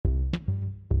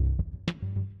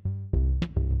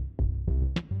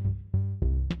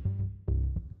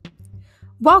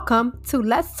Welcome to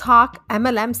Let's Talk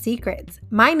MLM Secrets.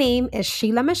 My name is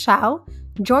Sheila Michelle.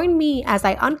 Join me as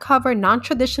I uncover non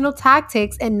traditional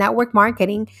tactics in network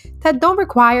marketing that don't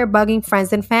require bugging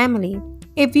friends and family.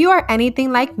 If you are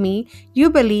anything like me,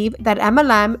 you believe that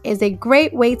MLM is a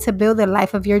great way to build the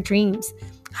life of your dreams.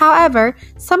 However,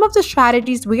 some of the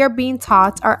strategies we are being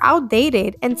taught are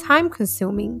outdated and time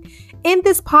consuming. In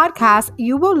this podcast,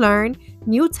 you will learn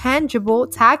new tangible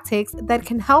tactics that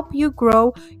can help you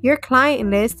grow your client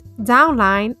list,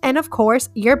 downline, and of course,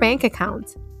 your bank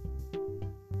account.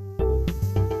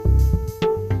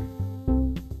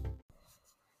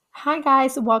 Hi,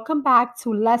 guys, welcome back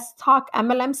to Let's Talk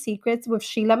MLM Secrets with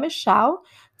Sheila Michelle.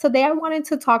 Today, I wanted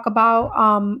to talk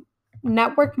about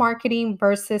network marketing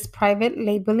versus private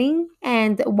labeling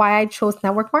and why I chose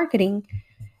network marketing.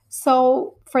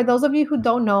 So, for those of you who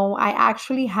don't know, I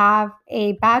actually have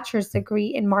a bachelor's degree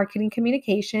in marketing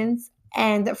communications.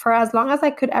 And for as long as I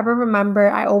could ever remember,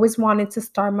 I always wanted to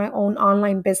start my own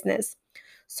online business.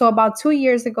 So, about 2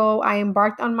 years ago, I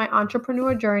embarked on my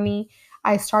entrepreneur journey.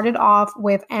 I started off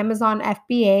with Amazon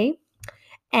FBA,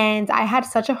 and I had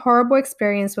such a horrible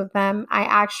experience with them.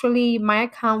 My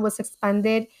account was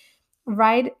suspended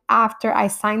right after I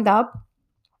signed up.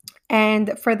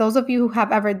 And for those of you who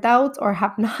have ever dealt or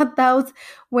have not dealt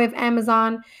with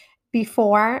Amazon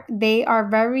before, they are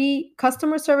very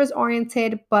customer service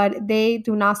oriented, but they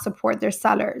do not support their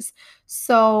sellers.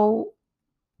 So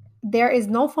there is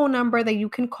no phone number that you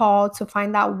can call to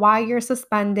find out why you're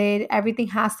suspended. Everything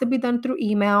has to be done through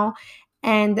email.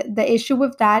 And the issue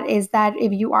with that is that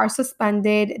if you are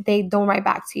suspended, they don't write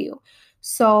back to you.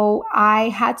 So I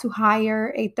had to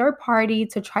hire a third party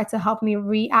to try to help me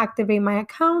reactivate my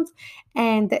account,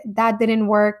 and that didn't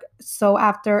work. So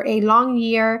after a long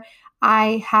year,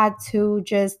 I had to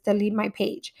just delete my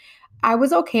page. I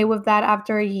was okay with that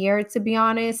after a year, to be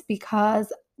honest,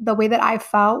 because the way that I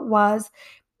felt was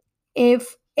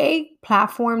if a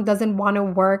platform doesn't want to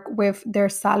work with their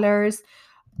sellers,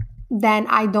 then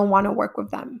I don't want to work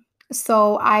with them.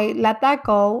 So I let that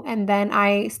go, and then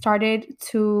I started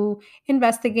to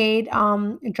investigate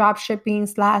drop shipping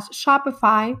slash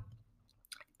Shopify.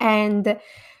 And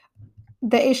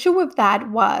the issue with that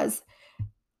was,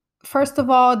 first of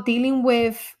all, dealing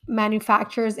with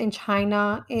manufacturers in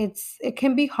China, it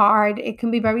can be hard. It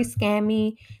can be very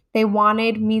scammy. They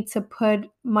wanted me to put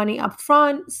money up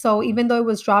front. So even though it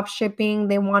was drop shipping,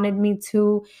 they wanted me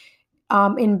to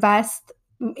invest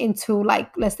into, like,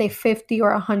 let's say 50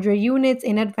 or 100 units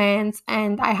in advance,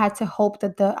 and I had to hope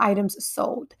that the items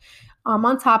sold.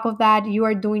 On top of that, you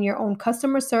are doing your own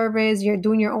customer service, you're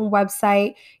doing your own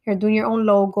website, you're doing your own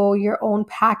logo, your own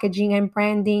packaging and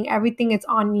branding. Everything is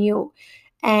on you.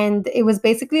 And it was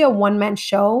basically a one-man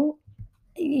show.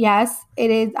 Yes,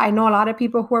 it is. I know a lot of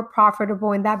people who are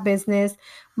profitable in that business,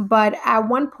 but at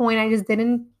one point, I just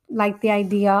didn't like the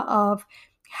idea of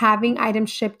having items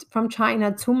shipped from China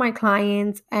to my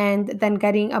clients and then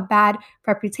getting a bad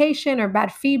reputation or bad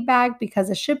feedback because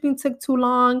the shipping took too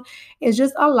long. It's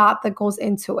just a lot that goes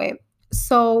into it.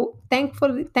 So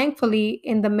thankfully,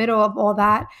 in the middle of all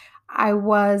that, I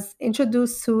was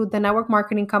introduced to the network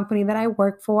marketing company that I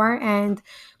work for. And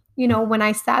when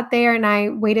I sat there and I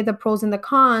weighted the pros and the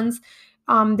cons,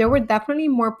 there were definitely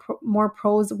more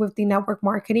pros with the network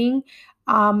marketing.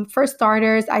 For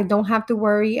starters, I don't have to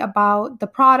worry about the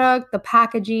product, the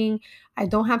packaging. I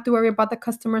don't have to worry about the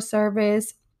customer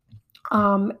service,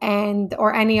 and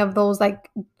or any of those, like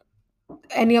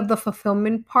any of the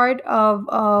fulfillment part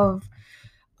of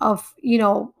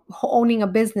owning a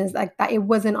business like that. It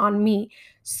wasn't on me.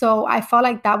 So I felt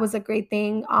like that was a great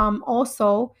thing.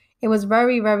 Also, it was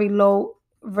very, very low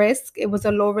risk. It was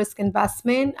a low risk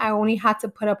investment. I only had to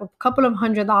put up a couple of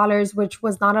 $100, which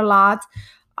was not a lot.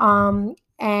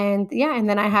 And yeah, and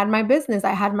then I had my business.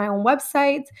 I had my own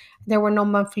website. There were no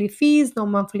monthly fees, no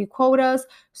monthly quotas.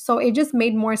 So it just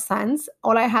made more sense.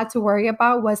 All I had to worry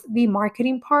about was the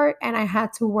marketing part, and I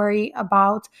had to worry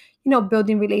about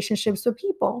building relationships with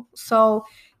people. So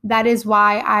that is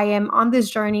why I am on this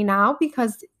journey now,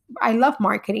 because I love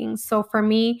marketing. So for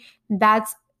me,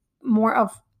 that's more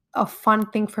of a fun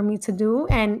thing for me to do.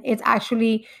 And it's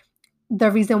actually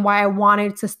the reason why I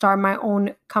wanted to start my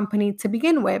own company to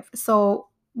begin with. So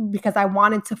because I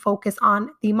wanted to focus on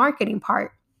the marketing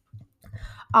part.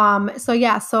 So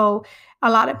yeah, so a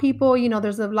lot of people,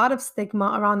 there's a lot of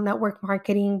stigma around network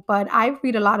marketing, but I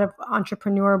read a lot of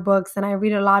entrepreneur books, and I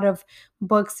read a lot of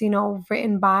books,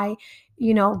 written by,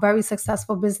 very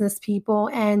successful business people.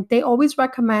 And they always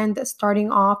recommend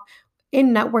starting off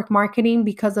in network marketing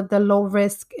because of the low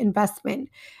risk investment.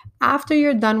 After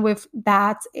you're done with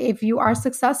that, if you are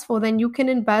successful, then you can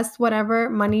invest whatever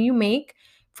money you make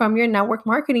from your network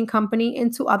marketing company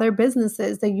into other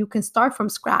businesses that you can start from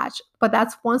scratch. But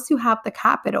that's once you have the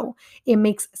capital, it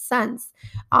makes sense.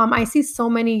 I see so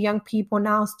many young people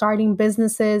now starting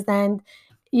businesses, and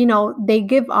they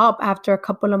give up after a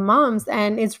couple of months,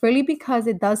 and it's really because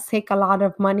it does take a lot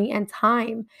of money and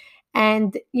time.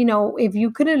 And if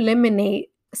you could eliminate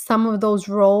some of those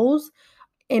roles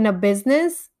in a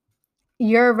business,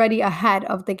 you're already ahead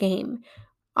of the game.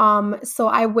 So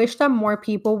I wish that more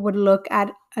people would look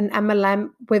at an MLM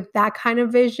with that kind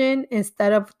of vision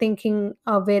instead of thinking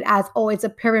of it as, oh, it's a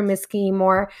pyramid scheme,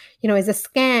 or it's a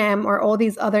scam, or all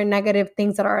these other negative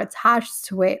things that are attached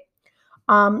to it.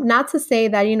 Not to say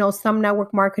that some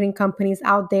network marketing companies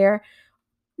out there,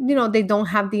 they don't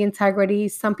have the integrity.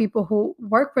 Some people who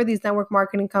work for these network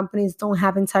marketing companies don't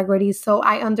have integrity. So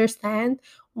I understand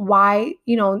why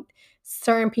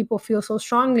certain people feel so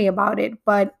strongly about it.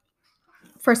 But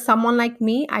for someone like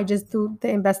me, I just do the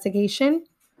investigation.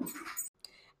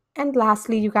 And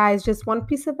lastly, you guys, just one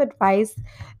piece of advice.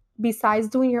 Besides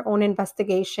doing your own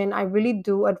investigation, I really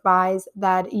do advise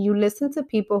that you listen to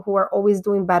people who are always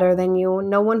doing better than you,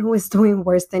 no one who is doing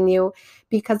worse than you,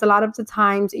 because a lot of the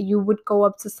times you would go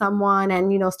up to someone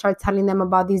and start telling them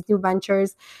about these new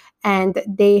ventures, and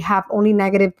they have only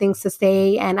negative things to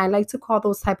say. And I like to call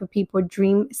those type of people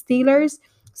dream stealers.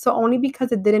 So only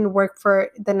because it didn't work for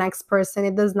the next person,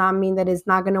 it does not mean that it's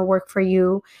not going to work for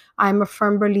you. I'm a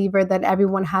firm believer that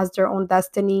everyone has their own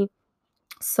destiny.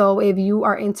 So if you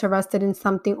are interested in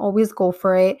something, always go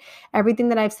for it. Everything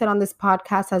that I've said on this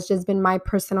podcast has just been my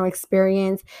personal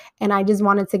experience. And I just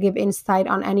wanted to give insight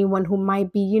on anyone who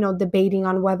might be, debating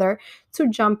on whether to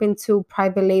jump into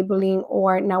private labeling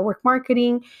or network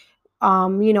marketing.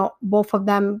 Both of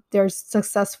them, there's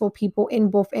successful people in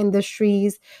both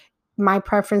industries. My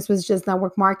preference was just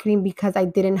network marketing because I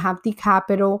didn't have the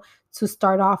capital to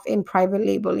start off in private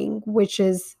labeling, which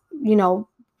is,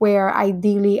 where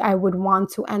ideally I would want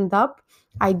to end up.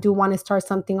 I do want to start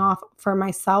something off for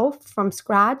myself from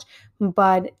scratch,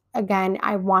 but again,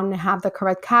 I want to have the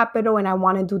correct capital and I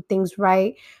want to do things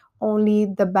right, only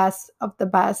the best of the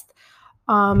best.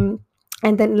 Um,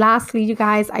 and then lastly, you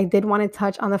guys, I did want to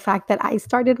touch on the fact that I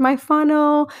started my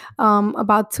funnel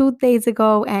about 2 days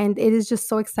ago, and it is just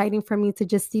so exciting for me to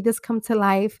just see this come to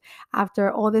life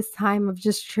after all this time of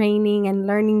just training and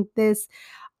learning this.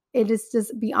 It is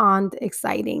just beyond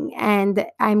exciting, and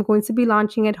I'm going to be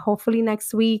launching it hopefully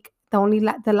next week.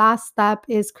 The last step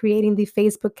is creating the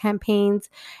Facebook campaigns,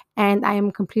 and I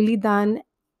am completely done.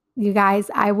 You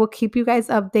guys, I will keep you guys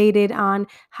updated on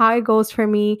how it goes for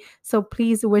me. So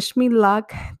please wish me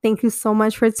luck. Thank you so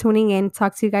much for tuning in.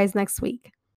 Talk to you guys next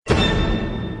week.